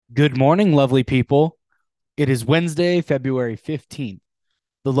Good morning, lovely people. It is Wednesday, February 15th.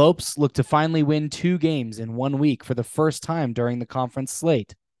 The Lopes look to finally win 2 games in 1 week for the first time during the conference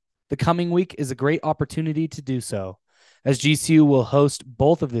slate. The coming week is a great opportunity to do so, as GCU will host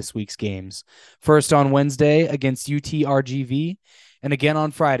both of this week's games, first on Wednesday against UTRGV, and again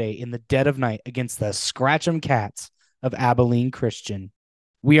on Friday in the dead of night against the Scratch'em Cats of Abilene Christian.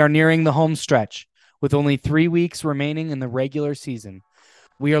 We are nearing the home stretch, with only 3 weeks remaining in the regular season.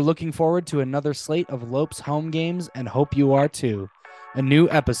 We are looking forward to another slate of Lopes home games and hope you are too. A new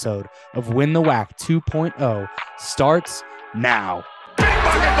episode of Win the Whack 2.0 starts now. Big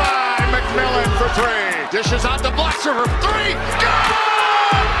bucket by McMillan for three. Dishes out to Blaster for three.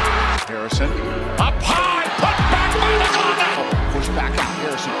 Good! Harrison up high, put back by the Koenig. Push back out.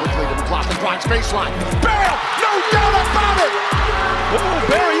 Harrison quickly to McLaughlin, drives baseline. Barrel, no doubt about it. Oh,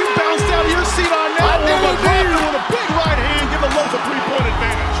 Barry, you bounced out of your seat on that. I did indeed. With a big right hand, give the Lopes a 3-point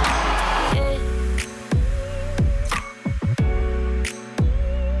advantage.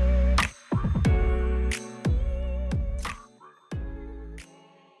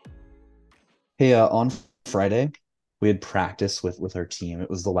 Hey, on Friday, we had practice with our team.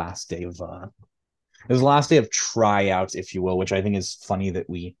 It was the last day of tryouts, if you will, which I think is funny that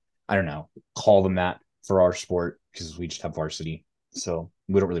I don't know, call them that for our sport because we just have varsity, so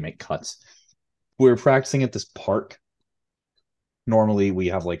we don't really make cuts. We were practicing at this park. Normally, we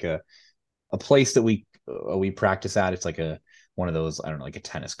have like a place that we practice at. It's like one of those, I don't know, like a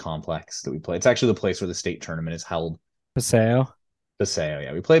tennis complex that we play. It's actually the place where the state tournament is held. Paseo. Paseo,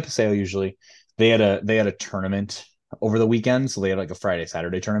 yeah, we play Paseo usually. They had a tournament over the weekend, so they had like a Friday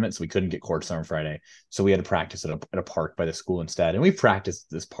Saturday tournament, so we couldn't get courts on Friday, so we had to practice at a park by the school instead. And we practiced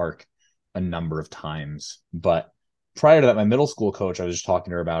at this park a number of times, but prior to that, my middle school coach, I was just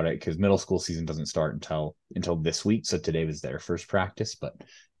talking to her about it because middle school season doesn't start until this week, so today was their first practice. But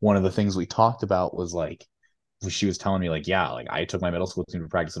one of the things we talked about was like, she was telling me like, yeah, like I took my middle school team to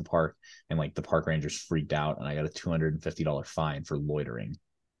practice in the park, and like the park rangers freaked out, and I got a $250 fine for loitering.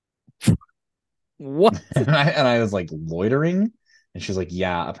 What? And I was like, loitering? And she's like,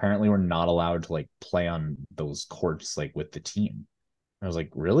 yeah, apparently we're not allowed to like play on those courts like with the team. I was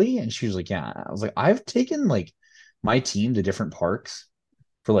like, really? And she was like, yeah. I was like, I've taken like my team to different parks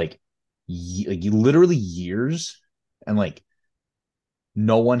for like literally years, and like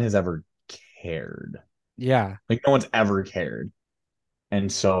no one has ever cared. Yeah. Like no one's ever cared.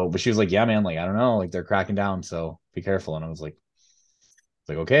 And so, but she was like, yeah, man, like I don't know, like they're cracking down, so be careful. And I was like,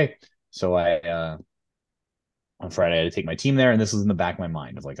 okay. So I on Friday I had to take my team there, and this was in the back of my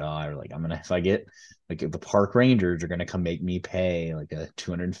mind of like, oh, I'm gonna, if I get like, if the park rangers are gonna come make me pay like a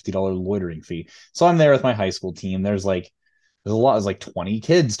 $250 loitering fee. So I'm there with my high school team. There's a lot, there's like 20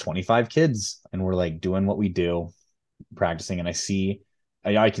 kids, 25 kids, and we're like doing what we do, practicing, and I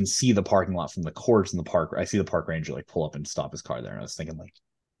can see the parking lot from the courts in the park. I see the park ranger like pull up and stop his car there, and I was thinking like,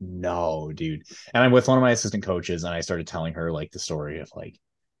 no, dude. And I'm with one of my assistant coaches, and I started telling her like the story of like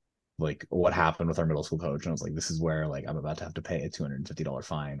what happened with our middle school coach. And I was like, this is where like I'm about to have to pay a $250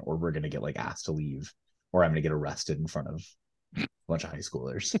 fine, or we're gonna get like asked to leave, or I'm gonna get arrested in front of a bunch of high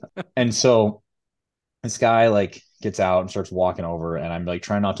schoolers. And so this guy like gets out and starts walking over, and I'm like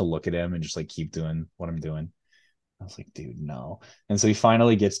trying not to look at him and just like keep doing what I'm doing. I was like, dude, no. And so he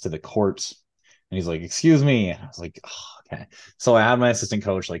finally gets to the courts, and he's like, excuse me. I was like, oh, okay. So I had my assistant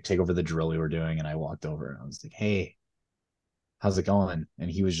coach like take over the drill we were doing, and I walked over and I was like, hey, how's it going? And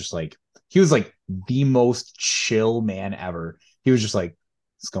he was like the most chill man ever. He was just like,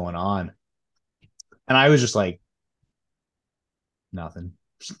 what's going on? And I was just like, nothing.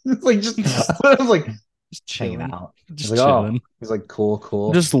 Like just I was like Just hanging chilling. out. Just He's like, oh, chilling. he's like,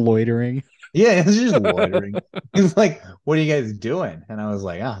 cool. Just loitering. Yeah, he's just loitering. He's like, what are you guys doing? And I was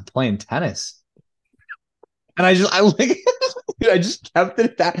like, playing tennis. And I just kept it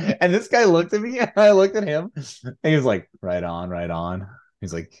at that. And this guy looked at me, and I looked at him, and he was like, right on, right on.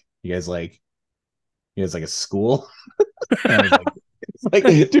 He's like, you guys like a school? And I was like, it's like,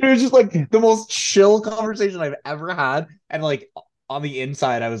 dude, it was just like the most chill conversation I've ever had. And like on the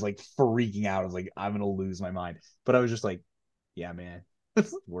inside, I was like freaking out. I was like, I'm gonna lose my mind. But I was just like, yeah, man,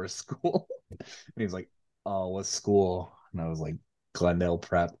 we're a school. And he was like, oh, what school? And I was like, Glendale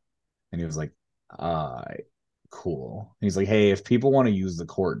Prep. And he was like, uh cool. And he's like, hey, if people want to use the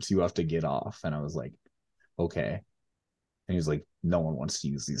courts, you have to get off. And I was like, okay. And he was like, no one wants to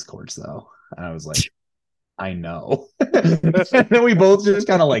use these courts though. And I was like, I know. And then we both just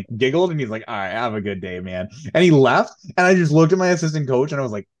kind of like giggled, and he's like, all right, have a good day, man. And he left, and I just looked at my assistant coach, and I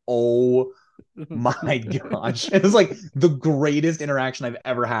was like, oh my gosh. It was like the greatest interaction I've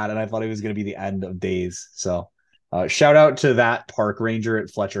ever had, and I thought it was going to be the end of days. So Shout out to that park ranger at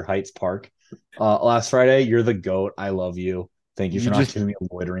Fletcher Heights Park last Friday. You're the GOAT. I love you. Thank you You for not just giving me a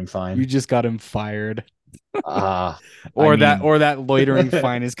loitering you fine. just got him fired. I Or that mean, or that loitering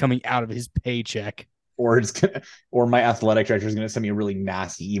fine is coming out of his paycheck. or it's gonna, or my athletic director is going to send me a really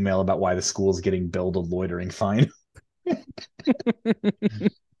nasty email about why the school is getting billed a loitering fine.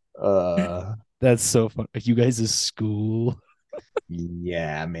 uh, That's so fun. You guys is school.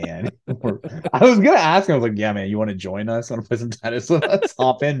 yeah, man. I was gonna ask him. I was like, yeah, man, you want to join us? Want to play some tennis with us?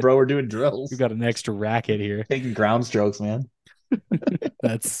 Hop in, bro. We're doing We drills, got an extra racket here. taking ground strokes, man.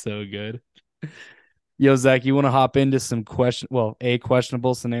 That's so good. Yo, Zach, you want to hop into some a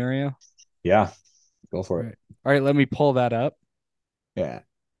questionable scenario? Yeah, go All for it. right. All right, let me pull that up. Yeah.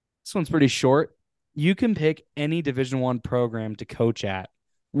 This one's pretty short. You can pick any Division One program to coach at.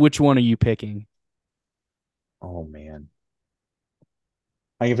 Which one are you picking? Oh man.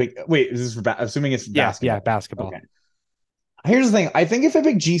 I can pick. Wait, is this for assuming it's Yeah, basketball? basketball. Okay. Here's the thing. I think if I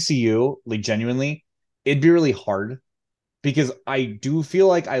pick GCU, like genuinely, it'd be really hard because I do feel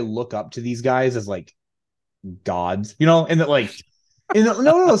like I look up to these guys as like gods, and that like,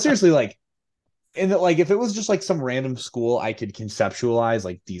 no, seriously, like, and that like if it was just like some random school, I could conceptualize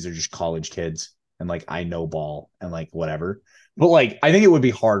like these are just college kids and like I know ball and like whatever. But like I think it would be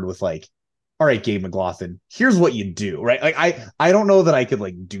hard with like, all right, Gabe McLaughlin, here's what you do, right? Like I don't know that I could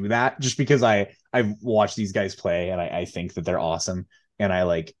like do that just because I've watched these guys play and I think that they're awesome and I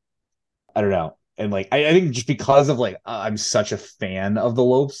don't know. And like I think just because of like I'm such a fan of the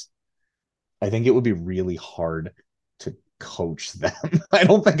Lopes, I think it would be really hard to coach them. I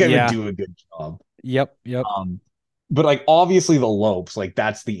don't think I would Yeah. do a good job. Yep. Um, but like obviously the Lopes, like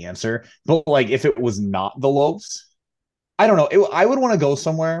that's the answer. But like if it was not the Lopes, I don't know. I would want to go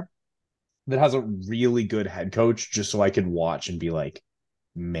somewhere that has a really good head coach just so I could watch and be like,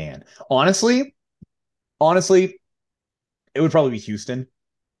 man. Honestly, it would probably be Houston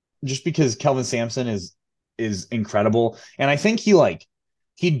just because Kelvin Sampson is incredible. And I think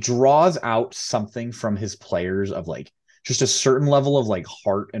he draws out something from his players of like just a certain level of like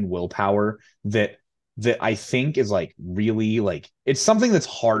heart and willpower that I think is like really like it's something that's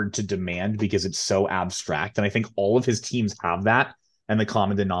hard to demand because it's so abstract. And I think all of his teams have that, and the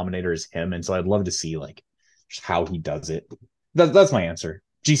common denominator is him. And so I'd love to see like just how he does it. That's my answer.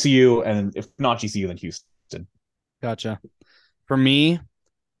 GCU, and if not GCU, then Houston. Gotcha. For me,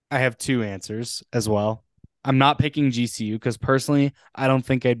 I have two answers as well. I'm not picking GCU because personally, I don't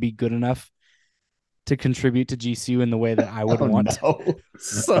think I'd be good enough to contribute to GCU in the way that I would Oh want. no.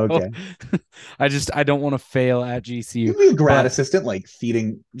 So Okay. I don't want to fail at You GCU. can be a grad But assistant, like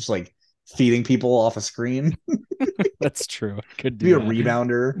feeding people off a screen. that's true. I could Be do a that.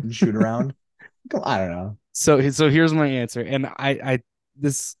 rebounder and shoot around. I don't know. So here's my answer. And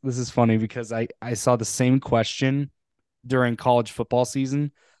this is funny because I saw the same question during college football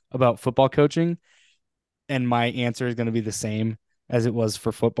season about football coaching, and my answer is going to be the same as it was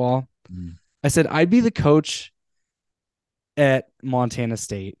for football. I said I'd be the coach at Montana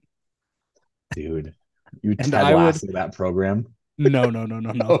State. Dude, you And Ted I would Lasso that program. no.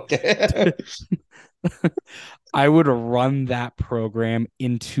 Okay. I would run that program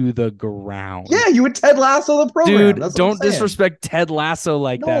into the ground. Yeah, you would Ted Lasso the program. Dude, That's what I'm don't saying. disrespect Ted Lasso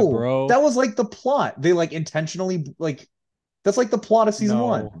like that, No, bro. that was like the plot. They like intentionally like that's like the plot of season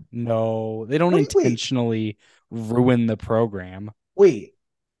one. No. They don't What do you wait? intentionally ruin the program. Wait,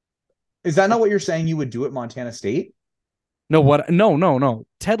 is that not what you're saying you would do at Montana State? No, what? No.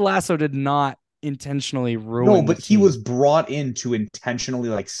 Ted Lasso did not intentionally No, ruin the but he team. was brought in to intentionally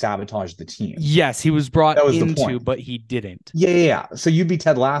like sabotage the team. Yes, he was brought That was the into, point. but he didn't. Yeah. So you'd be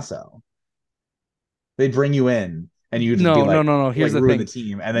Ted Lasso. They'd bring you in and you'd just be No. like Here's the ruin thing. the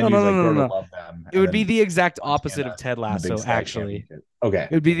team, and then you'd like grow to love them, It and would be then the exact opposite Montana of Ted in the Big Lasso, Sky actually. Championship. Okay.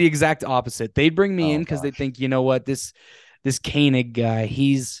 It would be the exact opposite. They'd bring me in Oh because they gosh. think, you know what, this Koenig guy,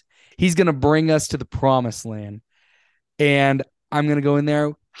 he's gonna bring us to the promised land. And I'm gonna go in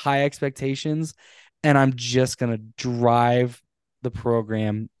there, high expectations, and I'm just gonna drive the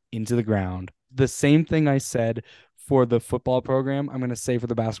program into the ground. The same thing I said for the football program, I'm gonna say for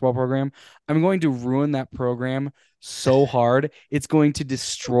the basketball program. I'm going to ruin that program so hard. It's going to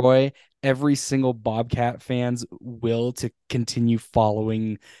destroy every single Bobcat fan's will to continue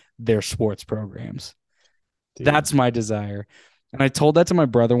following their sports programs. Dude. That's my desire. And I told that to my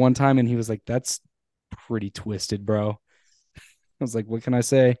brother one time, and he was like, that's pretty twisted, bro. I was like, what can I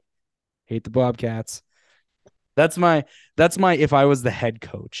say? Hate the Bobcats. That's my if I was the head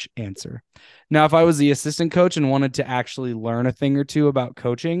coach answer. Now, if I was the assistant coach and wanted to actually learn a thing or two about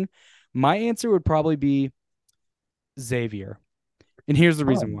coaching, my answer would probably be Xavier. And here's the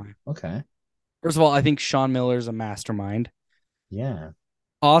reason why. Okay. First of all, I think Sean Miller's a mastermind. Yeah.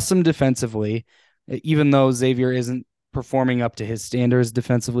 Awesome defensively, even though Xavier isn't performing up to his standards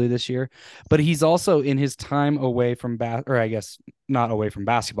defensively this year. But he's also in his time away from or I guess not away from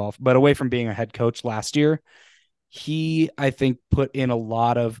basketball, but away from being a head coach last year. He, I think, put in a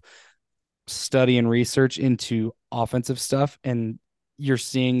lot of study and research into offensive stuff, and you're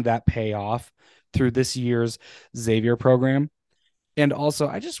seeing that pay off through this year's Xavier program. And also,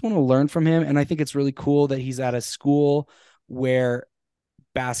 I just want to learn from him. And I think it's really cool that he's at a school where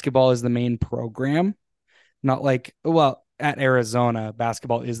basketball is the main program. Not like, well, at Arizona,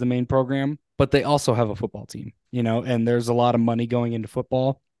 basketball is the main program, but they also have a football team, and there's a lot of money going into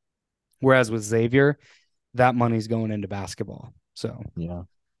football. Whereas with Xavier, that money's going into basketball. So Yeah.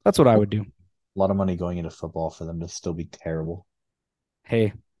 that's what I would do. A lot of money going into football for them to still be terrible.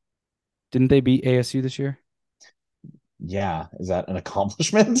 Hey, didn't they beat ASU this year? Yeah. Is that an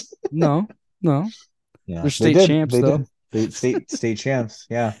accomplishment? No, no. Yeah. They're They state did. champs, They though. did. They state champs.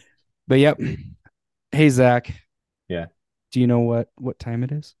 Yeah. But yep. Hey, Zach, Yeah. do you know what time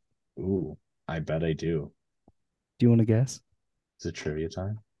it is? Ooh, I bet I do. Do you want to guess? Is it trivia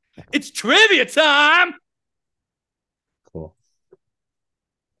time? It's trivia time. Cool.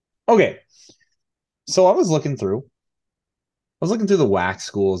 Okay. So I was looking through the WAC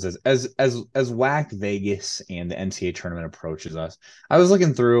schools as WAC Vegas and the NCAA tournament approaches us. I was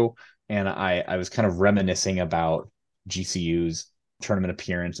looking through and I was kind of reminiscing about GCU's tournament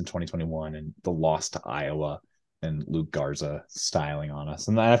appearance in 2021 and the loss to Iowa and Luke Garza styling on us.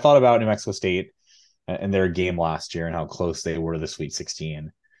 And then I thought about New Mexico State and their game last year and how close they were to the Sweet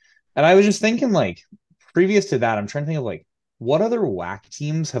 16. And I was just thinking, like, previous to that, I'm trying to think of like what other WAC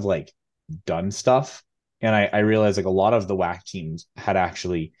teams have like done stuff. And I realized like a lot of the WAC teams had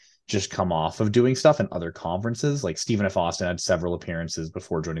actually just come off of doing stuff in other conferences. Like Stephen F. Austin had several appearances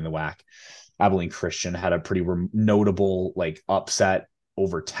before joining the WAC. Abilene Christian had a pretty notable like upset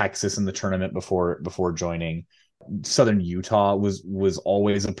over Texas in the tournament before joining. Southern Utah was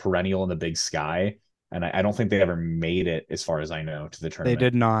always a perennial in the Big Sky, and I don't think they ever made it, as far as I know, to the They tournament.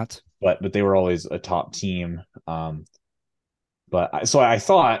 did not. But they were always a top team. So I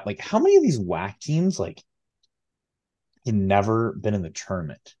thought, like, how many of these WAC teams like had never been in the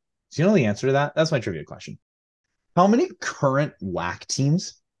tournament? Do you know the answer to that? That's my trivia question. How many current WAC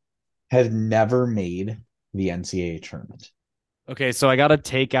teams have never made the NCAA tournament? Okay, so I got to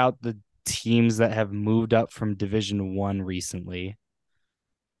take out the teams that have moved up from Division 1 recently.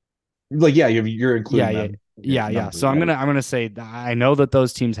 Like, yeah, you're including Yeah. them. Yeah. So I'm gonna say I know that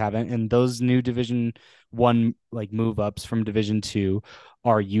those teams haven't, and those new Division 1 like move ups from Division 2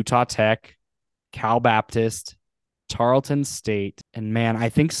 are Utah Tech, Cal Baptist, Tarleton State, and man, I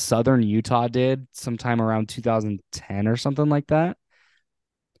think Southern Utah did sometime around 2010 or something like that.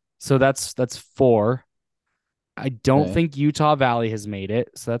 So that's 4. I don't Okay. think Utah Valley has made it,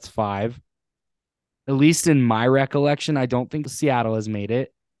 so that's 5. At least in my recollection, I don't think Seattle has made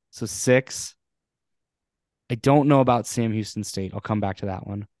it, so 6. I don't know about Sam Houston State. I'll come back to that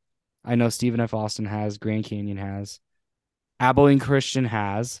one. I know Stephen F. Austin has, Grand Canyon has, Abilene Christian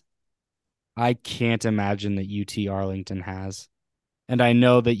has. I can't imagine that UT Arlington has. And I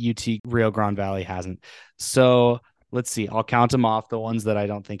know that UT Rio Grande Valley hasn't. So let's see. I'll count them off, the ones that I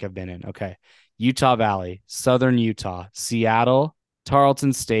don't think have been in. Okay. Utah Valley, Southern Utah, Seattle,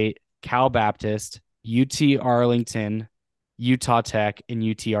 Tarleton State, Cal Baptist, UT Arlington, Utah Tech, and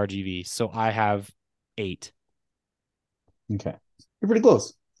UTRGV. So I have 8. Okay. You're pretty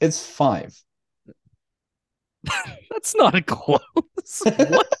close. It's 5. That's not close.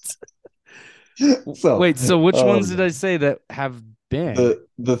 What? So Wait, so which ones did I say that have been?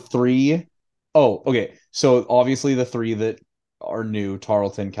 the 3. Oh, okay. So obviously the 3 that are new,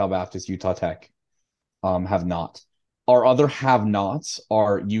 Tarleton, Cal Baptist, Utah Tech, have not. Our other have nots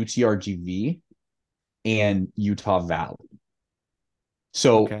are UTRGV and Utah Valley.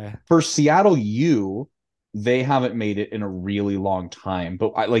 So Okay. for Seattle U, they haven't made it in a really long time.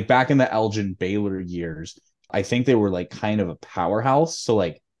 But like back in the Elgin Baylor years, I think they were like kind of a powerhouse. So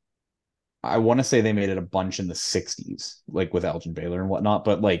like I want to say they made it a bunch in the 60s, like with Elgin Baylor and whatnot.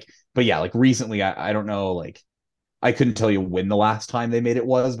 But yeah, like recently, I don't know, like I couldn't tell you when the last time they made it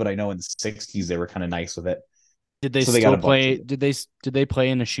was, but I know in the 60s they were kind of nice with it. Did they So they got still a bunch of play? it. Did they play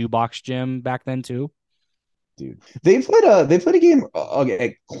in a shoebox gym back then too? Dude. They played a game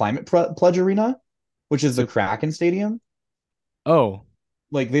at Climate Pledge Arena, which is the So, Kraken Stadium. oh,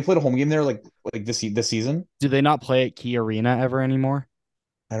 Like they played a home game there, like this season. do they not play at Key Arena ever anymore?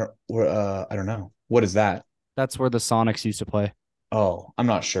 I don't know. What is that? That's where the Sonics used to play. Oh, I'm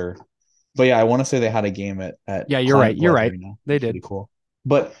not sure. But yeah, I want to say they had a game at Yeah, you're right. Climate You're Pledge right. Arena. They It's pretty did. cool.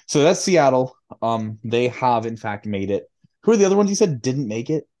 But so that's Seattle. They have in fact made it. Who are the other ones you said didn't make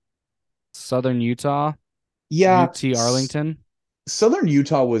it? Southern Utah, Yeah, UT Arlington. Southern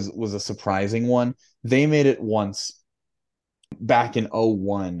Utah was a surprising one. They made it once back in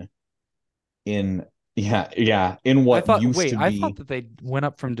 '01 in in what used to I thought be. that they went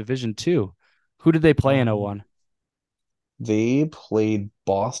up from Division Two. Who did they play in um, '01? they played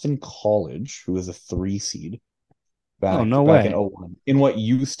Boston College, who was a 3 seed Oh, back no back in way. '01 in what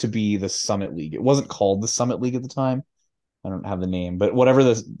used to be the Summit League. It wasn't called the Summit League at the time. I don't have the name, but whatever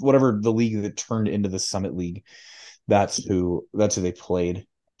the league that turned into the Summit League, that's who they played.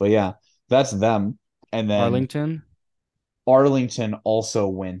 But yeah, that's them. And then Arlington. Arlington also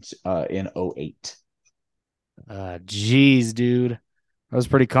went in '08. Geez, dude. I was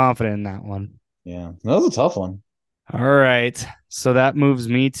pretty confident in that one. Yeah, that was a tough one. All right. So that moves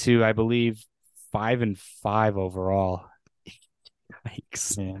me to, I believe, 5-5 overall.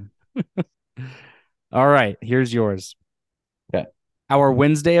 Yikes. Yeah. All right. Here's yours. Okay. Our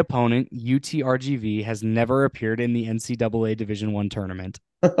Wednesday opponent, UTRGV, has never appeared in the NCAA Division I tournament.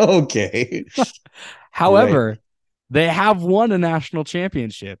 Okay. You're right. However, they have won a national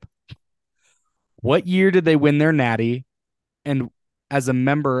championship. What year did they win their natty, and as a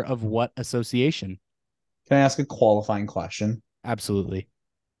member of what association? Can I ask a qualifying question? Absolutely.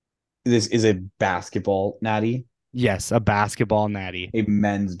 This is a basketball natty, Yes, a basketball natty. a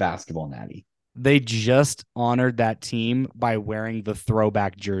men's basketball natty. They just honored that team by wearing the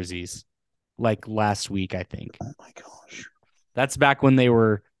throwback jerseys like last week, I think. Oh my gosh. That's back when they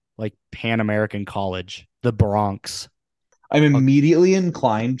were like Pan American College, the Bronx. I'm immediately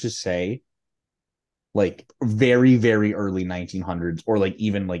inclined to say like very, very early 1900s or like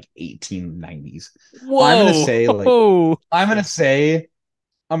even like 1890s. I'm gonna Whoa. say like Whoa. I'm gonna say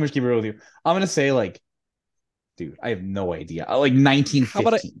I'm gonna keep it real with you. I'm gonna say like, dude, I have no idea. Like How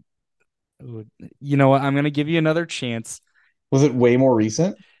about 1915. you know what? I'm going to give you another chance. Was it way more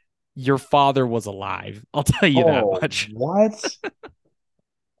recent? Your father was alive. I'll tell you that Oh, much. what?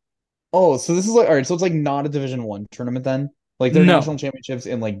 Oh, so this is like all right. So it's like not a Division One tournament then. Like they're national No. championships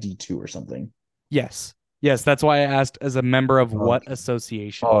in like D2 or something. Yes. Yes. That's why I asked as a member of what Okay.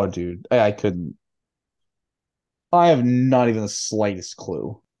 association? Oh, dude, I couldn't. I have not even the slightest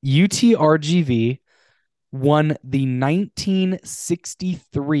clue. UTRGV won the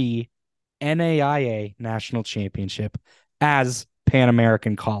 1963 NAIA National Championship as Pan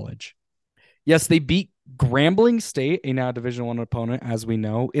American College. Yes, they beat Grambling State, a now Division I opponent, as we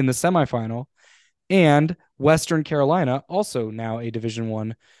know, in the semifinal, and Western Carolina, also now a Division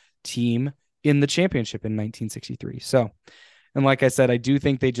I team in the championship in 1963. So, and like I said, I do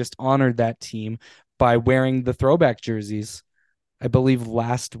think they just honored that team by wearing the throwback jerseys, I believe,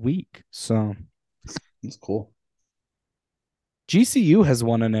 last week. So It's cool. GCU has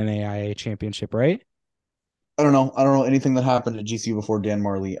won an NAIA championship, right? I don't know. I don't know anything that happened at GCU before Dan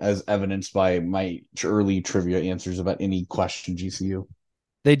Marley, as evidenced by my early trivia answers about any question GCU.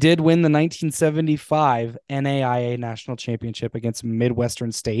 They did win the 1975 NAIA National Championship against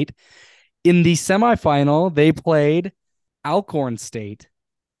Midwestern State. In the semifinal, they played Alcorn State.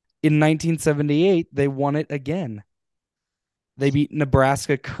 In 1978, they won it again. They beat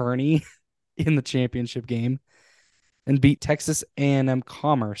Nebraska Kearney in the championship game and beat Texas A&M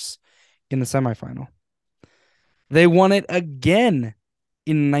Commerce in the semifinal. They won it again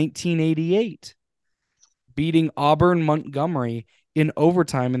in 1988, beating Auburn Montgomery in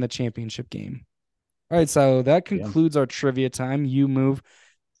overtime in the championship game. All right, so that Yeah. concludes our trivia time. You move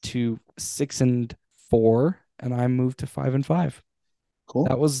to 6-4, and I move to 5-5. Cool.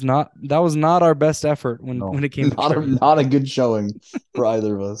 That was not our best effort when No, it came to not trivia. not a good showing for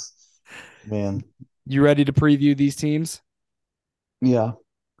either of us. Man. You ready to preview these teams? Yeah.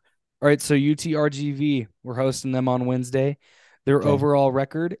 All right, so UTRGV, we're hosting them on Wednesday. Their Okay. overall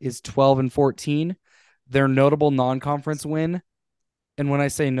record is 12-14. Their notable non-conference win, and when I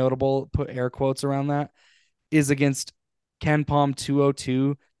say notable, put air quotes around that, is against Ken Palm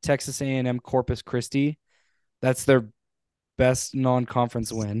 202 Texas A&M Corpus Christi. That's their best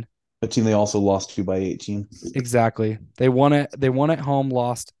non-conference win. A team they also lost to by 18. Exactly. They won it. They won at home,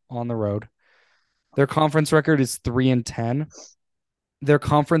 lost on the road. Their conference record is 3-10. Their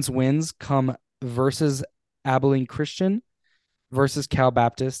conference wins come versus Abilene Christian, versus Cal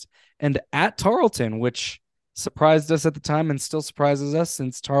Baptist, and at Tarleton, which surprised us at the time and still surprises us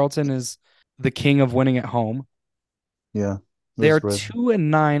since Tarleton is the king of winning at home. Yeah. They are Spread.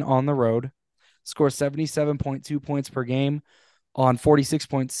 2-9 on the road, score 77.2 points per game on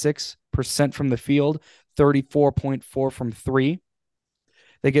 46.6% from the field, 34.4 from three.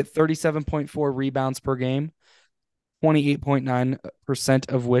 They get 37.4 rebounds per game,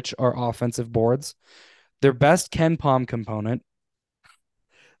 28.9% of which are offensive boards. Their best Ken Palm component,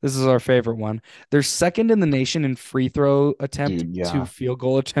 this is our favorite one. They're second in the nation in free throw attempt Dude, to yeah. field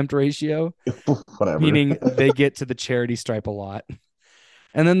goal attempt ratio, Whatever. meaning they get to the charity stripe a lot.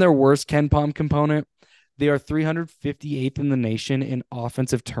 And then their worst Ken Palm component, they are 358th in the nation in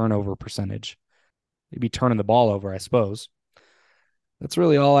offensive turnover percentage. They'd be turning the ball over, I suppose. That's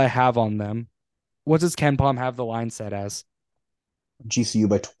really all I have on them. What does Ken Palm have the line set as? GCU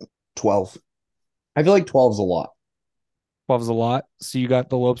by 12. I feel like 12 is a lot. 12 is a lot. So you got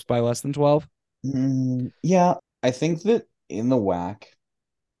the Lopes by less than 12? Yeah, I think that in the WAC,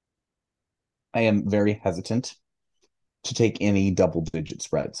 I am very hesitant to take any double digit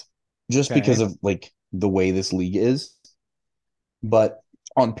spreads just because Okay. of like the way this league is. But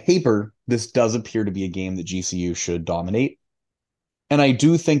on paper, this does appear to be a game that GCU should dominate. And I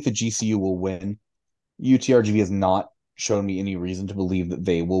do think that GCU will win. UTRGV has not shown me any reason to believe that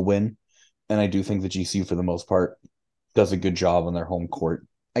they will win. And I do think that GCU, for the most part, does a good job on their home court.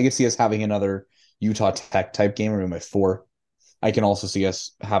 I can see us having another Utah Tech type game, or maybe by 4. I can also see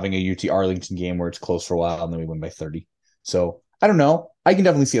us having a UT Arlington game where it's close for a while and then we win by 30. So I don't know. I can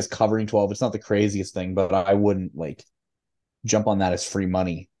definitely see us covering 12. It's not the craziest thing, but I wouldn't like jump on that as free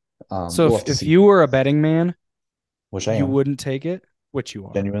money. So We'll if, have to if see, you were a betting man, which I you am. wouldn't take it, which you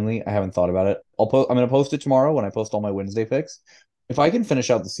are. Genuinely, I haven't thought about it. I'm going to post it tomorrow when I post all my Wednesday picks. If I can finish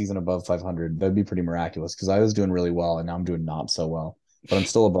out the season above 500, that'd be pretty miraculous because I was doing really well and now I'm doing not so well, but I'm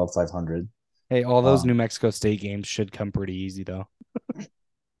still above 500. Hey, all those New Um, Mexico State games should come pretty easy though.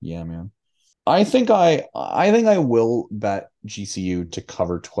 yeah, man. I think I will bet GCU to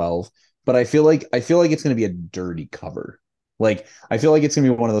cover 12, but I feel like it's going to be a dirty cover. Like I feel like it's going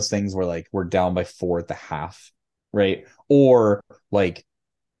to be one of those things where like we're down by 4 at the half, right? Or like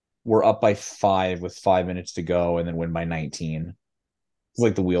we're up by 5 with 5 minutes to go and then win by 19. It's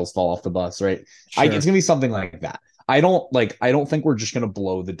like the wheels fall off the bus, right? It's Sure. gonna be something like that. I don't think we're just gonna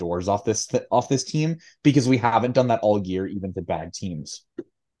blow the doors off this team because we haven't done that all year, even to bad teams.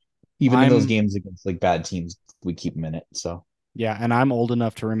 Even in those I'm games against like bad teams, we keep them in it. So Yeah, and I'm old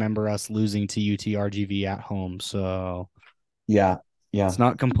enough to remember us losing to UTRGV at home, so yeah, yeah. it's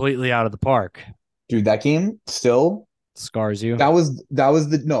not completely out of the park. Dude, that game still Scars you. that was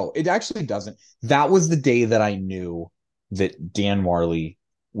the no, it actually doesn't. That was the day that I knew that Dan Marley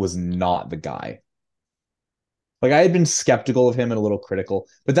was not the guy. Like I had been skeptical of him and a little critical,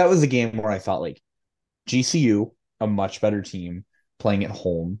 but that was a game where I thought like GCU, a much better team playing at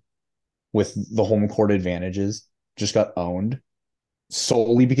home with the home court advantages, just got owned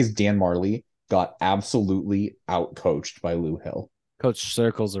solely because Dan Marley got absolutely outcoached by Lou Hill. Coach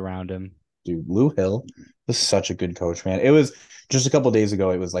circles around him. Dude, Lou Hill was such a good coach, man. It was just a couple of days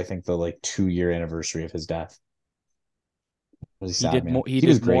ago. It was, I think, the like 2 year anniversary of his death. Really He sad, did more man. he He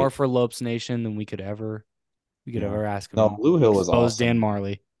was did more great. for Lopes Nation than we could ever Yeah. ask of No, him. Lou He Hill was exposed Dan awesome.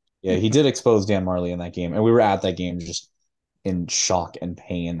 Marley. Yeah, he did expose Dan Marley in that game, and we were at that game just in shock and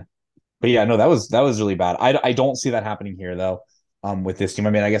pain. But yeah, no, that was really bad. I don't see that happening here though. With this team,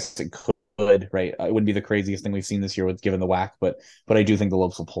 I mean, I guess it could, right? It wouldn't be the craziest thing we've seen this year with given the whack, but I do think the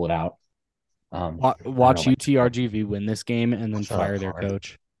Lopes will pull it out. I don't know, Watch UTRGV win this game and then shut up, fire their Connor.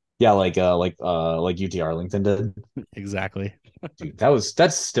 coach. Yeah, like UT Arlington did. Exactly. Dude,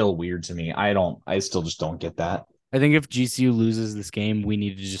 that's still weird to me. I still just don't get that. I think if GCU loses this game, we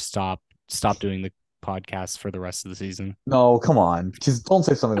need to just stop doing the podcast for the rest of the season. No, come on, because don't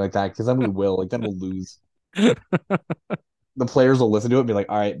say something like that, because then we will, like, then we'll lose. The players will listen to it and be like,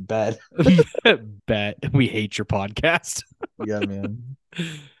 all right, bet. Bet we hate your podcast. Yeah, man.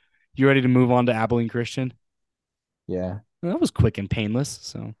 You ready to move on to Abilene Christian? Yeah. That was quick and painless.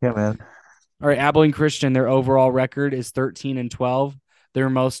 So, Yeah, man. all right, Abilene Christian, their overall record is 13-12. Their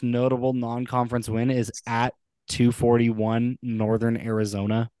most notable non-conference win is at 241 Northern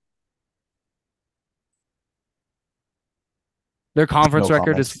Arizona. Their conference No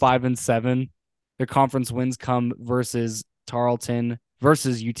record is comments. 5-7. Their conference wins come versus Tarleton,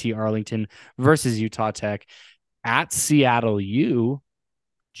 versus UT Arlington, versus Utah Tech, at Seattle U,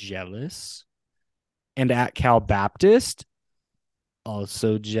 jealous, and at Cal Baptist,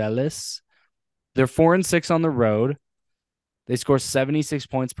 also jealous. They're 4-6 on the road. They score 76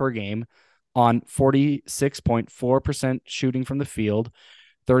 points per game on 46.4% shooting from the field,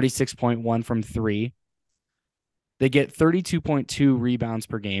 36.1 from three. They get 32.2 rebounds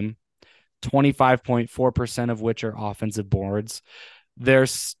per game, 25.4% of which are offensive boards. Their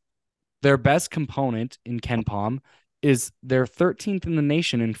best component in Ken Palm is they're 13th in the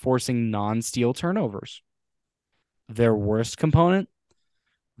nation in forcing non-steal turnovers. Their worst component,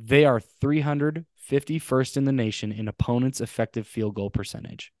 they are 51st in the nation in opponents' effective field goal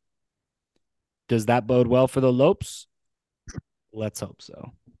percentage. Does that bode well for the Lopes? Let's hope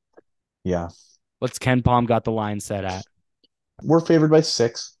so. Yeah. What's Ken Palm got the line set at? We're favored by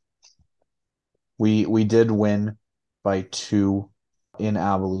 6. We did win by 2 in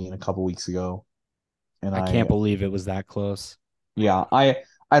Abilene a couple weeks ago. And I can't believe it was that close. Yeah, I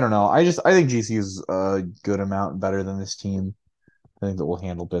don't know. I think GC is a good amount better than this team. I think that we'll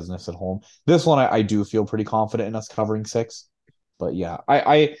handle business at home. This one I do feel pretty confident in us covering 6. But yeah,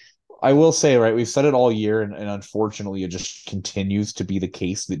 I will say, right, we've said it all year, and unfortunately it just continues to be the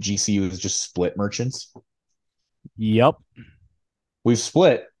case that GCU is just split merchants. Yep. We've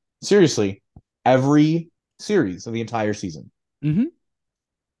split, seriously, every series of the entire season. Mm-hmm.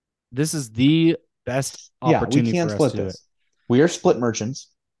 This is the best opportunity for us to do it. We are split merchants,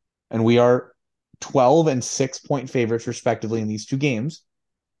 and we are 12 and 6-point favorites respectively in these 2 games,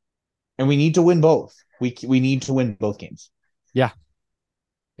 and we need to win both. We need to win both games. Yeah.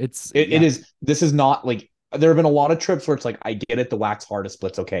 It is. This is not like, there have been a lot of trips where it's like, I get it, the wax hard, a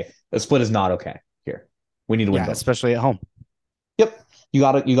split's okay. The split is not okay here. We need to win both. Especially at home. Yep. You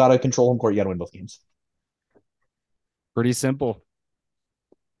gotta control home court. You gotta win both games. Pretty simple.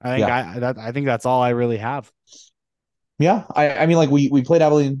 I think that's all I really have. Yeah. I mean, like, we played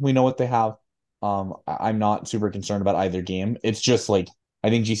Abilene. We know what they have. I'm not super concerned about either game. It's just like, I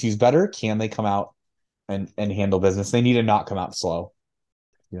think GCU's better. Can they come out and handle business? They need to not come out slow.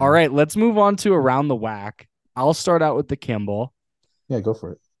 Yeah. All right, let's move on to Around the Whack. I'll start out with the Kimball. Yeah, go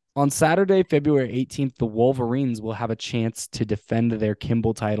for it. On Saturday, February 18th, the Wolverines will have a chance to defend their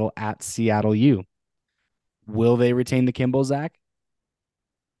Kimball title at Seattle U. Will they retain the Kimball, Zach?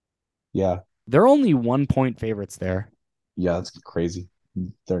 Yeah. They're only 1-point favorites there. Yeah, that's crazy.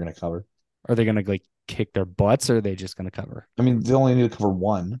 They're going to cover. Are they going to kick their butts, or are they just going to cover? I mean, they only need to cover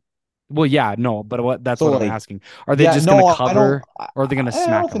 1. Well, yeah, no, but that's what I'm asking. Are they just going to cover, or are they going to smack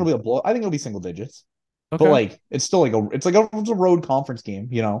them? I don't think it'll be a blow. I think it'll be single digits. Okay. But it's still it's a road conference game,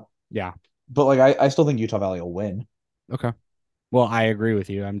 you know? Yeah. But I still think Utah Valley will win. Okay. Well, I agree with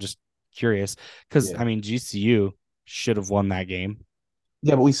you. I'm just curious because I mean, GCU should have won that game.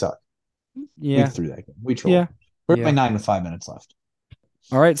 Yeah, but we suck. Yeah. We threw that game. We trolled. Yeah. We're at 9 with 5 minutes left.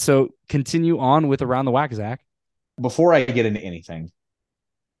 All right, so continue on with Around the Whack, Zach. Before I get into anything,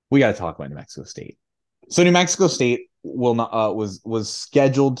 we got to talk about New Mexico State. So New Mexico State was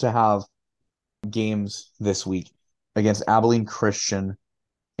scheduled to have games this week against Abilene Christian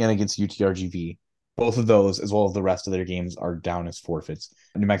and against UTRGV. Both of those, as well as the rest of their games, are down as forfeits.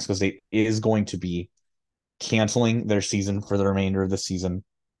 New Mexico State is going to be canceling their season for the remainder of the season.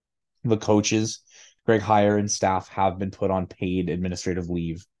 The coaches, Greg Heyer and staff, have been put on paid administrative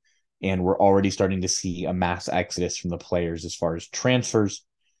leave, and we're already starting to see a mass exodus from the players as far as transfers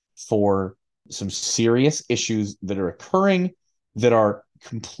for some serious issues that are occurring that are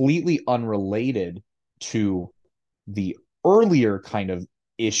completely unrelated to the earlier kind of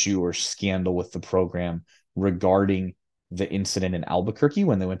issue or scandal with the program regarding the incident in Albuquerque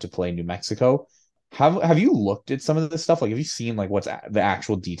when they went to play New Mexico. Have you looked at some of this stuff? Like, have you seen what's the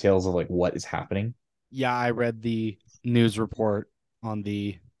actual details of what is happening? Yeah, I read the news report on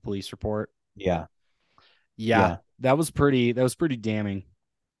the police report. Yeah. That was pretty damning.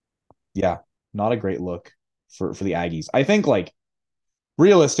 Yeah, not a great look for the Aggies. I think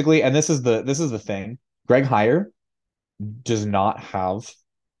realistically, and this is the thing, Greg Heyer does not have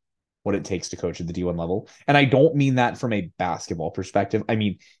what it takes to coach at the D1 level. And I don't mean that from a basketball perspective. I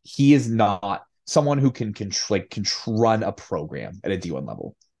mean, he is not someone who can run a program at a D1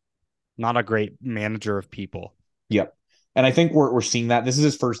 level. Not a great manager of people. Yep. And I think we're seeing that. This is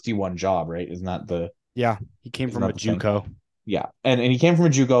his first D1 job, right? Isn't that the... Yeah, he came from a JUCO. Yeah, and he came from a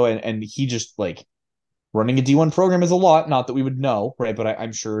JUCO, and he just, running a D1 program is a lot. Not that we would know, right? But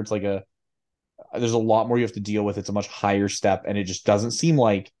I'm sure it's there's a lot more you have to deal with. It's a much higher step, and it just doesn't seem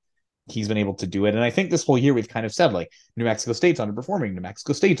like he's been able to do it. And I think this whole year we've kind of said, New Mexico State's underperforming. New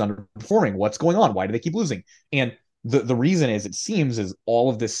Mexico State's underperforming. What's going on? Why do they keep losing? And the reason is, it seems, is all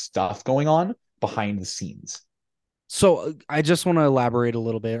of this stuff going on behind the scenes. So I just want to elaborate a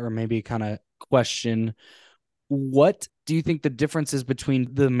little bit, or maybe kind of question, what do you think the difference is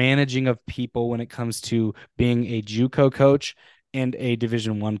between the managing of people when it comes to being a JUCO coach and a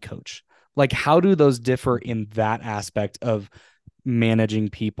Division I coach? How do those differ in that aspect of managing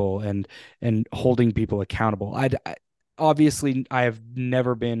people and holding people accountable? Obviously I have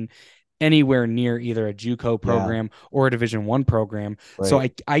never been anywhere near either a JUCO program or a Division I program. Right. So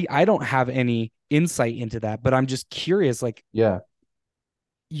I don't have any insight into that, but I'm just curious,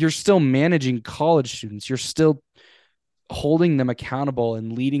 you're still managing college students. You're still holding them accountable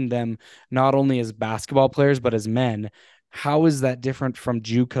and leading them not only as basketball players but as men. How is that different from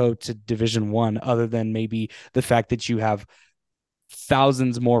JUCO to Division One, other than maybe the fact that you have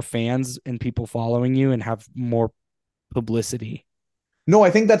thousands more fans and people following you and have more publicity? No,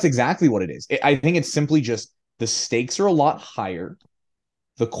 I think that's exactly what it is. I think it's simply just the stakes are a lot higher,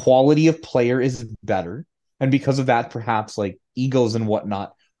 the quality of player is better, and because of that, perhaps like egos and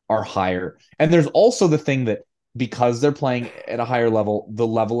whatnot are higher. And there's also the thing that because they're playing at a higher level, the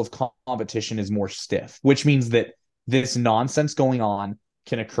level of competition is more stiff, which means that this nonsense going on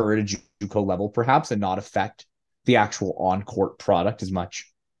can occur at a JUCO level, perhaps, and not affect the actual on-court product as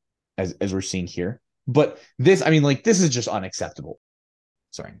much as we're seeing here. But this, I mean, like, this is just unacceptable.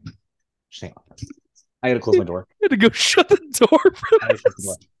 Sorry. Just hang on. I got to close my door. I had to go shut the door for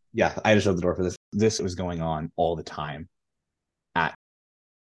this. Yeah, I had to shut the door for this. This was going on all the time at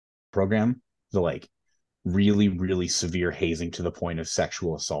program. The like really, really severe hazing to the point of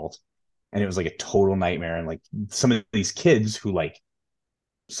sexual assault. And it was like a total nightmare. And like some of these kids who like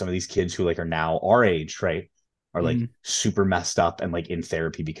are now our age, right, are like super messed up and like in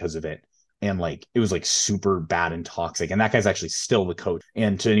therapy because of it. And like it was like super bad and toxic. And that guy's actually still the coach.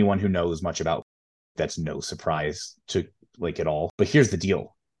 And to anyone who knows much about, that's no surprise to like at all. But here's the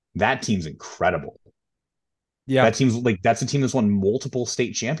deal. That team's incredible. Yeah. That team's like, that's a team that's won multiple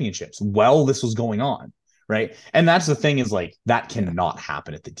state championships while this was going on. Right. And that's the thing is like, that cannot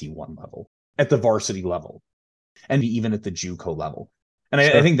happen at the D1 level, at the varsity level, and even at the JUCO level. And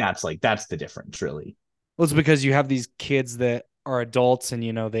I think that's the difference, really. Well, it's because you have these kids that are adults and,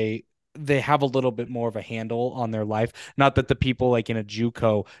 you know, they have a little bit more of a handle on their life. Not that the people like in a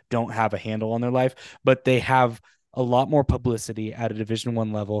JUCO don't have a handle on their life, but they have a lot more publicity at a Division I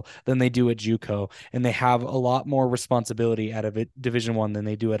level than they do at JUCO, and they have a lot more responsibility at a Division I than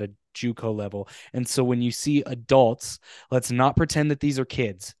they do at a JUCO level. And so when you see adults, let's not pretend that these are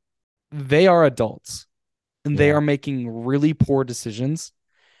kids. They are adults, and they are making really poor decisions.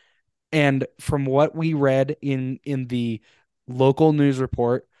 And from what we read in the local news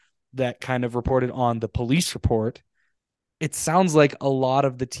report that kind of reported on the police report, it sounds like a lot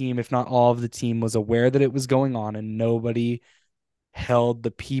of the team, if not all of the team, was aware that it was going on, and nobody held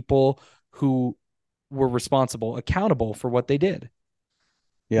the people who were responsible accountable for what they did.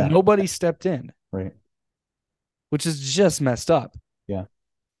 Yeah. Nobody stepped in. Right. Which is just messed up. Yeah.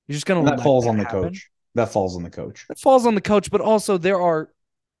 You're just going to let that falls on the coach. That falls on the coach. That falls on the coach, but also there are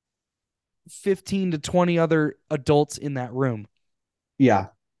 15 to 20 other adults in that room. Yeah.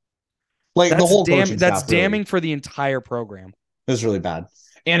 Like the whole coaching staff, that's damning for the entire program. It's really bad.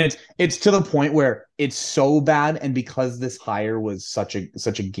 And it's to the point where it's so bad, and because this hire was such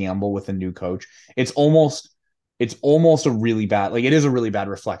a gamble with a new coach, it's almost a really bad, like it is a really bad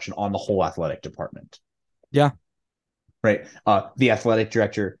reflection on the whole athletic department. Yeah. Right. The athletic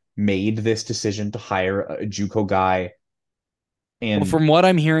director made this decision to hire a JUCO guy. And from what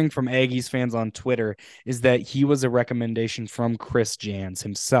I'm hearing from Aggies fans on Twitter is that he was a recommendation from Chris Jans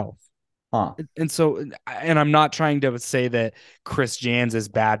himself. And so, and I'm not trying to say that Chris Jans is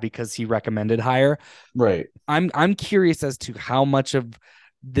bad because he recommended hire. Right. I'm curious as to how much of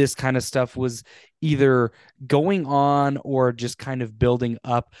this kind of stuff was either going on or just kind of building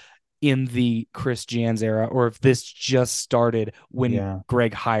up in the Chris Jans era, or if this just started when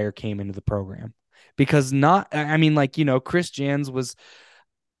Greg Heyer came into the program. Because Chris Jans was,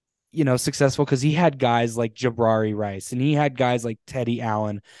 successful because he had guys like Jabrari Rice and he had guys like Teddy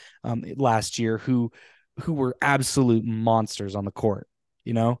Allen last year who were absolute monsters on the court,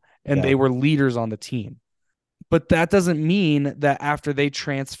 and they were leaders on the team. But that doesn't mean that after they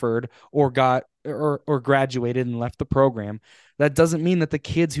transferred or got or graduated and left the program, that doesn't mean that the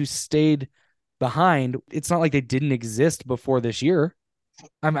kids who stayed behind, it's not like they didn't exist before this year.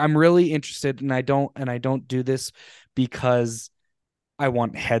 I'm really interested, and I don't do this because I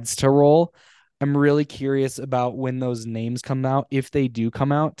want heads to roll. I'm really curious about when those names come out, if they do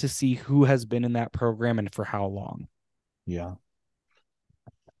come out, to see who has been in that program and for how long. Yeah.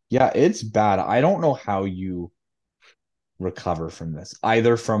 Yeah, it's bad. I don't know how you recover from this,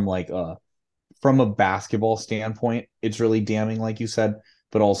 either from from a basketball standpoint, it's really damning, like you said,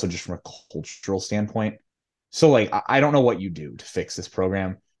 but also just from a cultural standpoint. So I don't know what you do to fix this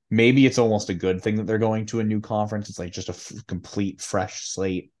program. Maybe it's almost a good thing that they're going to a new conference. It's like just a complete fresh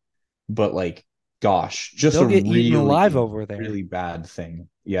slate. But gosh, just they'll get eaten alive over there. Really bad thing.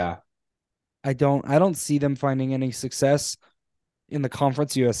 Yeah. I don't see them finding any success in the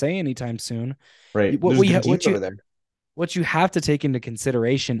Conference USA anytime soon. Right. What you have to take into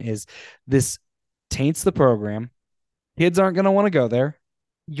consideration is this taints the program. Kids aren't going to want to go there.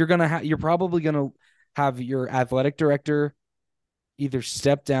 You're probably going to have your athletic director either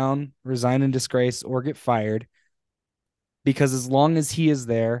step down, resign in disgrace, or get fired. Because as long as he is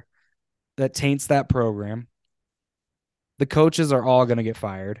there, that taints that program. The coaches are all going to get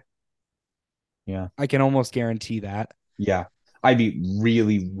fired. Yeah. I can almost guarantee that. Yeah. I'd be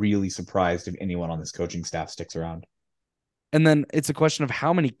really, really surprised if anyone on this coaching staff sticks around. And then it's a question of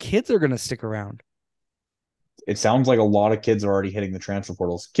how many kids are going to stick around. It sounds like a lot of kids are already hitting the transfer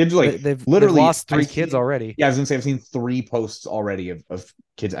portals. Kids are like They've literally lost 3 kids already. Yeah, I was gonna say I've seen 3 posts already of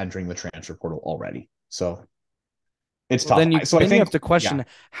kids entering the transfer portal already. So it's Well, tough. So I then you think have to question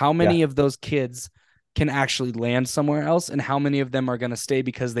how yeah, many of those kids can actually land somewhere else, and how many of them are going to stay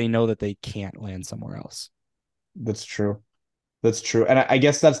because they know that they can't land somewhere else. that's true. That's true. And I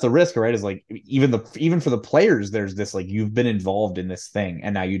guess that's the risk, right? Is like even for the players, there's this like you've been involved in this thing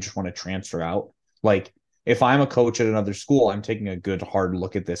and now you just want to transfer out. Like if I'm a coach at another school, I'm taking a good hard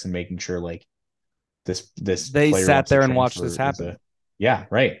look at this and making sure like this They player sat wants to there and watched transfer this is happen. a yeah,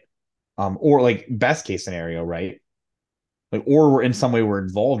 right. Or like best case scenario, right? Like, or we're in some way we're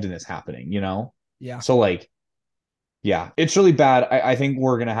involved in this happening, you know? Yeah. So like, yeah, it's really bad. I think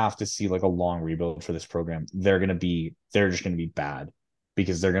we're gonna have to see like a long rebuild for this program. They're just gonna be bad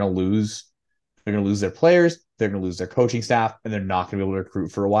because they're gonna lose their players, they're gonna lose their coaching staff, and they're not gonna be able to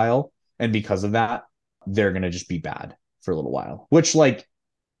recruit for a while. And because of that, they're gonna just be bad for a little while. Which like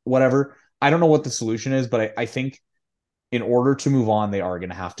whatever. I don't know what the solution is, but I think in order to move on, they are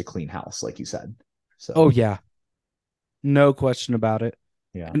gonna have to clean house, like you said. Oh So yeah. No question about it.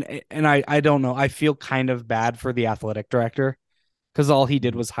 yeah. And I don't know. I feel kind of bad for the athletic director because all he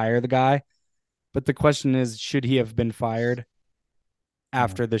did was hire the guy. But the question is, should he have been fired Yeah.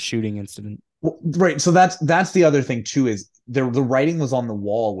 after the shooting incident? Well, right. So that's the other thing too is the writing was on the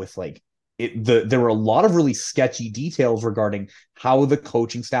wall with like there were a lot of really sketchy details regarding how the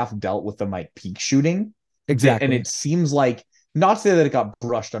coaching staff dealt with the Mike Peake shooting. And Exactly. it seems like not to say that it got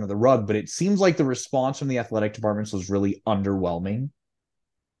brushed under the rug, but it seems like the response from the athletic departments was really underwhelming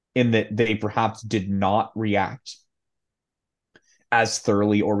in that they perhaps did not react as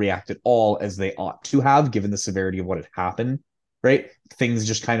thoroughly or react at all as they ought to have, given the severity of what had happened. Right? Things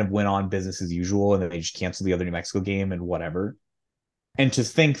just kind of went on business as usual, and then they just canceled the other New Mexico game and whatever. And to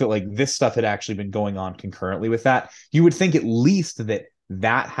think that like this stuff had actually been going on concurrently with that, you would think at least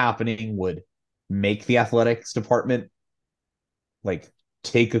that happening would make the athletics department like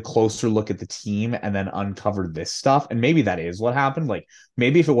take a closer look at the team and then uncover this stuff. And maybe that is what happened. Like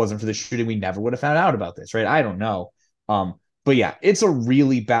maybe if it wasn't for the shooting, we never would have found out about this, right? I don't know. But yeah, it's a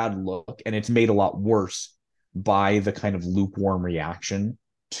really bad look, and it's made a lot worse by the kind of lukewarm reaction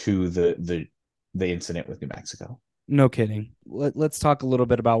to the incident with New Mexico. No kidding. Let's talk a little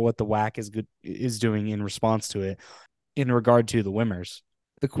bit about what the WAC is doing in response to it in regard to the Wimmers.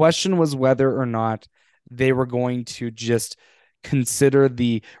 The question was whether or not they were going to just consider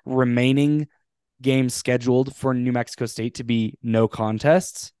the remaining games scheduled for New Mexico State to be no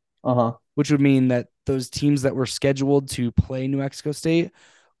contests, which would mean that those teams that were scheduled to play New Mexico State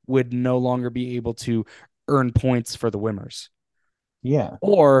would no longer be able to earn points for the Wimmers. Yeah.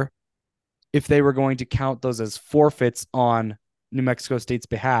 Or if they were going to count those as forfeits on New Mexico State's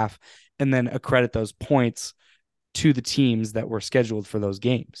behalf and then accredit those points to the teams that were scheduled for those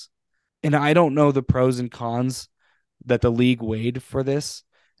games. And I don't know the pros and cons that the league weighed for this.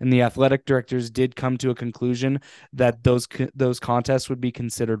 And the athletic directors did come to a conclusion that those contests would be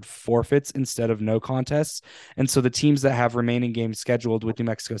considered forfeits instead of no contests. And so the teams that have remaining games scheduled with New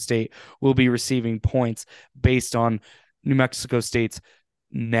Mexico State will be receiving points based on New Mexico State's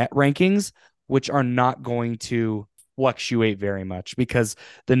net rankings, which are not going to fluctuate very much because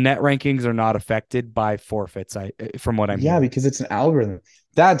the net rankings are not affected by forfeits, from what I'm Yeah, hearing. because it's an algorithm.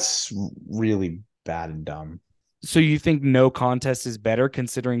 That's really bad and dumb. So you think no contest is better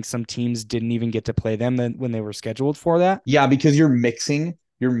considering some teams didn't even get to play them than when they were scheduled for that? Yeah, because you're mixing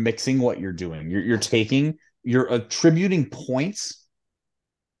what you're doing. You're attributing points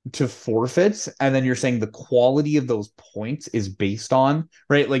to forfeits, and then you're saying the quality of those points is based on,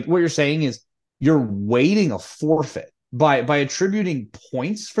 right? Like what you're saying is you're weighting a forfeit. By attributing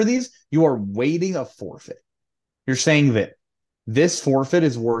points for these, you are weighting a forfeit. You're saying that this forfeit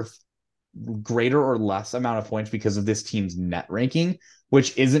is worth greater or less amount of points because of this team's net ranking,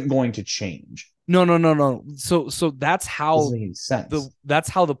 which isn't going to change. No. So that's Doesn't how make any sense.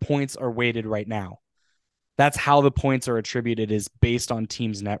 the points are weighted right now. That's how the points are attributed is based on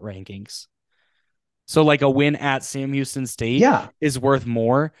teams' net rankings. So like a win at Sam Houston State Yeah, is worth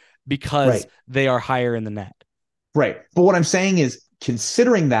more because right, they are higher in the net. right. But what I'm saying is,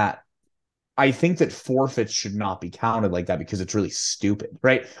 considering that, I think that forfeits should not be counted like that because it's really stupid,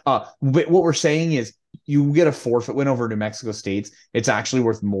 right? But what we're saying is you get a forfeit win over New Mexico State, it's actually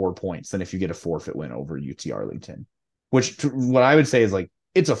worth more points than if you get a forfeit win over UT Arlington, which what I would say is like,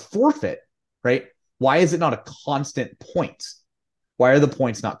 it's a forfeit, right? Why is it not a constant point? Why are the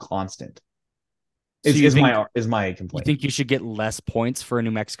points not constant? So you think Is my you complaint. think you should get less points for a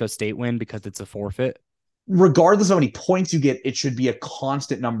New Mexico State win because it's a forfeit? Regardless of how many points you get, it should be a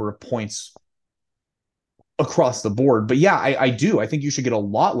constant number of points across the board. But yeah, I do. I think you should get a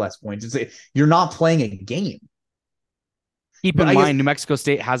lot less points. You're not playing a game. Keep But in I guess, mind, New Mexico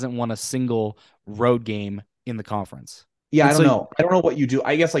State hasn't won a single road game in the conference. yeah, And I don't so, know. I don't know what you do.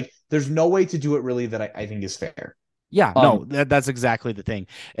 I guess like there's no way to do it really that I think is fair. yeah, no, that's exactly the thing.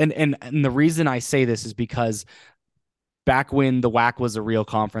 And the reason I say this is because back when the WAC was a real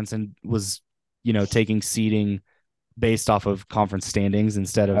conference and was, taking seeding based off of conference standings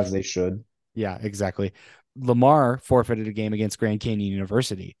instead of, as they should. yeah, exactly. Lamar forfeited a game against Grand Canyon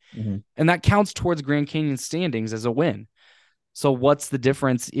University, Mm-hmm. and that counts towards Grand Canyon standings as a win. So what's the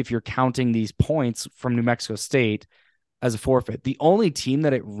difference if you're counting these points from New Mexico State as a forfeit? The only team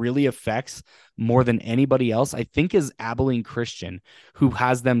that it really affects more than anybody else, I think, is Abilene Christian, who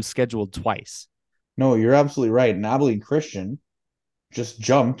has them scheduled twice. No, you're absolutely right. And Abilene Christian just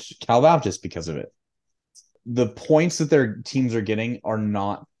jumped Cal Baptist because of it. The points that their teams are getting are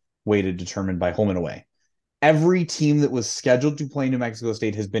not weighted determined by home and away. Every team that was scheduled to play New Mexico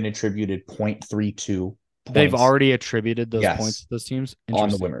State has been attributed 0.32 points. They've already attributed those Yes. points to those teams On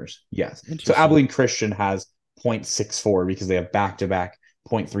the Wimmers. Yes. So Interesting. Abilene Christian has 0.64 because they have back-to-back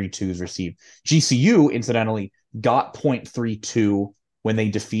 0.32s received. GCU, incidentally, got 0.32 when they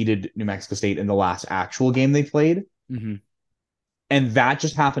defeated New Mexico State in the last actual game they played. Mm-hmm. And that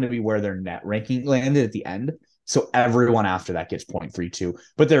just happened to be where their net ranking landed at the end. So everyone after that gets 0.32.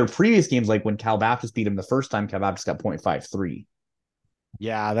 But there are previous games, like when Cal Baptist beat them the first time, Cal Baptist got 0.53.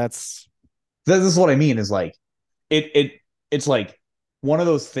 Yeah, this is what I mean, is like it's like one of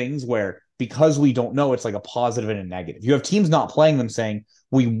those things where, because we don't know, it's like a positive and a negative. You have teams not playing them saying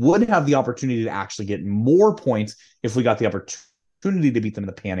we would have the opportunity to actually get more points if we got the opportunity to beat them in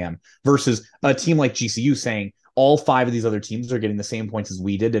the Pan Am, versus a team like GCU saying all 5 of these other teams are getting the same points as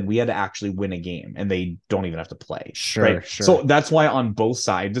we did, and we had to actually win a game, and they don't even have to play. Sure, right? sure. So that's why on both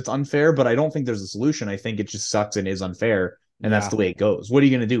sides it's unfair, but I don't think there's a solution. I think it just sucks and is unfair, and that's the way it goes. What are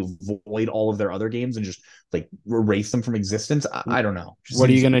you going to do? Void all of their other games and just like erase them from existence? I don't know. What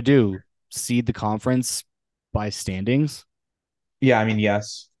are you going to do? Seed the conference by standings? Yeah, I mean,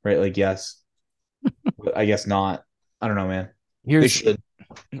 yes, right? Like, yes. But I guess not. I don't know, man. They should.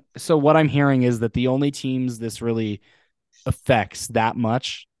 So what I'm hearing is that the only teams this really affects that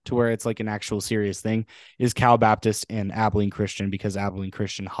much to where it's like an actual serious thing is Cal Baptist and Abilene Christian, because Abilene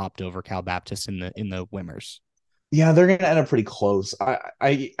Christian hopped over Cal Baptist in the Wimmers. Yeah, they're gonna end up pretty close.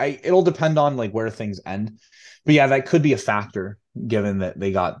 It'll depend on like where things end, but yeah, that could be a factor given that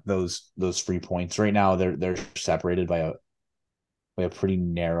they got those free points. Right now, they're separated by a pretty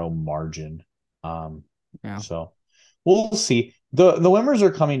narrow margin. So we'll see. The Wimmers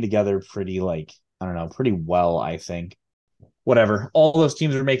are coming together pretty, like, I don't know, pretty well, I think. Whatever. All those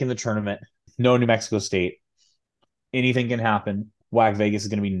teams are making the tournament. No New Mexico State. Anything can happen. WAC Vegas is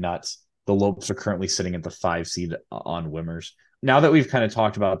going to be nuts. The Lopes are currently sitting at the 5 seed on Wimmers. Now that we've kind of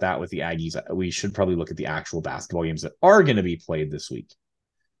talked about that with the Aggies, we should probably look at the actual basketball games that are going to be played this week.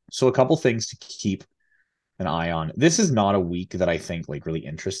 So a couple things to keep an eye on. This is not a week that I think like really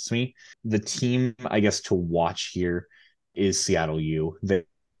interests me. The team, I guess, to watch here is Seattle U. They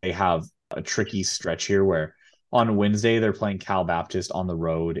have a tricky stretch here where on Wednesday they're playing Cal Baptist on the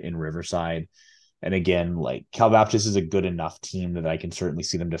road in Riverside. And again, like, Cal Baptist is a good enough team that I can certainly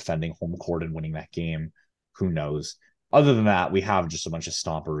see them defending home court and winning that game. Who knows? Other than that, we have just a bunch of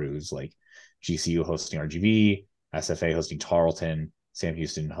stomperoos, like GCU hosting RGV, SFA hosting Tarleton, Sam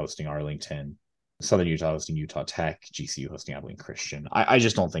Houston hosting Arlington, Southern Utah hosting Utah Tech, GCU hosting Abilene Christian. I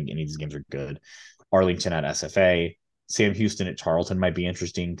just don't think any of these games are good. Arlington at SFA, Sam Houston at Tarleton might be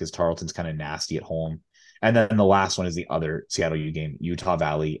interesting because Tarleton's kind of nasty at home. And then the last one is the other Seattle U game, Utah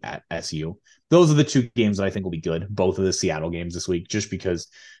Valley at SU. Those are the 2 games that I think will be good, both of the Seattle games this week, just because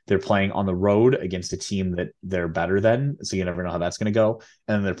they're playing on the road against a team that they're better than. So you never know how that's going to go.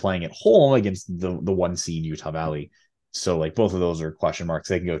 And then they're playing at home against the 1 seed Utah Valley. So like both of those are question marks.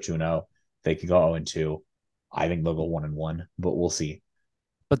 They can go 2-0. They could go 0-2. I think they'll go 1-1, but we'll see.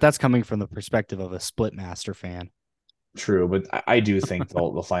 But that's coming from the perspective of a split master fan. True, but I do think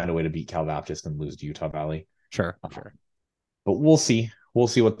they'll find a way to beat Cal Baptist and lose to Utah Valley. Sure. But we'll see. We'll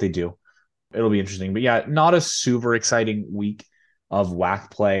see what they do. It'll be interesting. But yeah, not a super exciting week of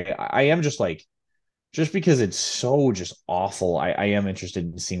WAC play. I am just because it's so just awful. I am interested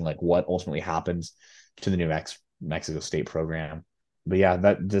in seeing like what ultimately happens. to the New Mexico State program. But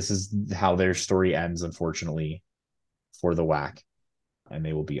yeah, this is how their story ends, unfortunately, for the WAC. And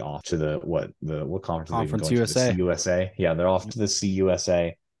they will be off to the what conference are they even Conference going to? USA. The CUSA. Yeah, they're off to the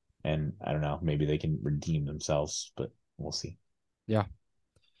CUSA. And I don't know, maybe they can redeem themselves, but we'll see. Yeah.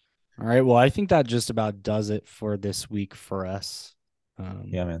 All right. Well, I think that just about does it for this week for us.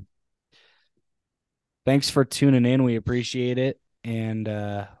 Yeah, man. Thanks for tuning in. We appreciate it. And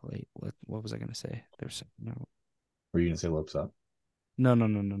wait, what was I gonna say? There's no. Were you gonna say Lopes up? No.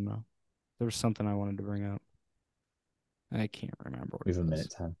 There was something I wanted to bring up. I can't remember what We have it a was.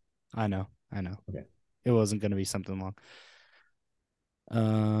 minute 10. I know. Okay. It wasn't gonna be something long.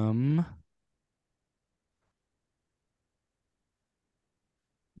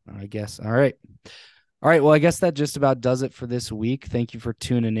 I guess. All right. Well, I guess that just about does it for this week. Thank you for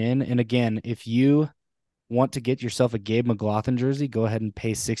tuning in. And again, if you want to get yourself a Gabe McLaughlin jersey, go ahead and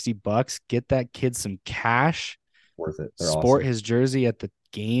pay $60. Get that kid some cash. Worth it. They're Sport awesome. his jersey at the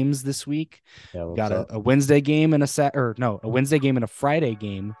games this week. Yeah, Got a Wednesday game and a Wednesday game and a Friday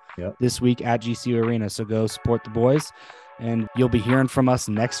game this week at GCU Arena. So go support the boys, and you'll be hearing from us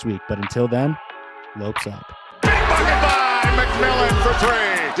next week. But until then, Lopes up. Big bucket by McMillan for three.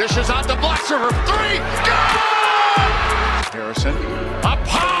 Dishes out to Blaster for three. Good! Harrison up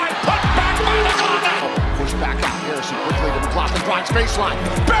high, put back by the corner. Push back out. Harrison quickly to McLaughlin, drives baseline.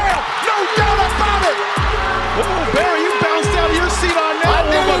 Bale, no doubt about it. Oh, Barry, you bounced out of your seat on that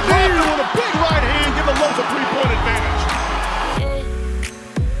one. McLaughlin with a big right hand, give the Lopes a 3-point advantage.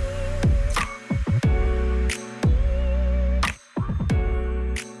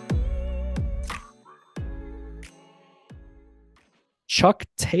 Chuck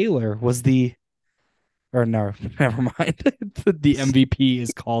Taylor was no, never mind. The MVP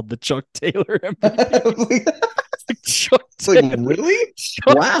is called the Chuck Taylor MVP. Chuck Taylor, like, really?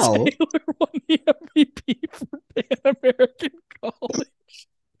 Chuck Wow. Taylor won the MVP for Pan American College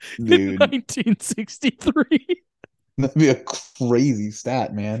Dude. in 1963. That'd be a crazy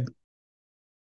stat, man.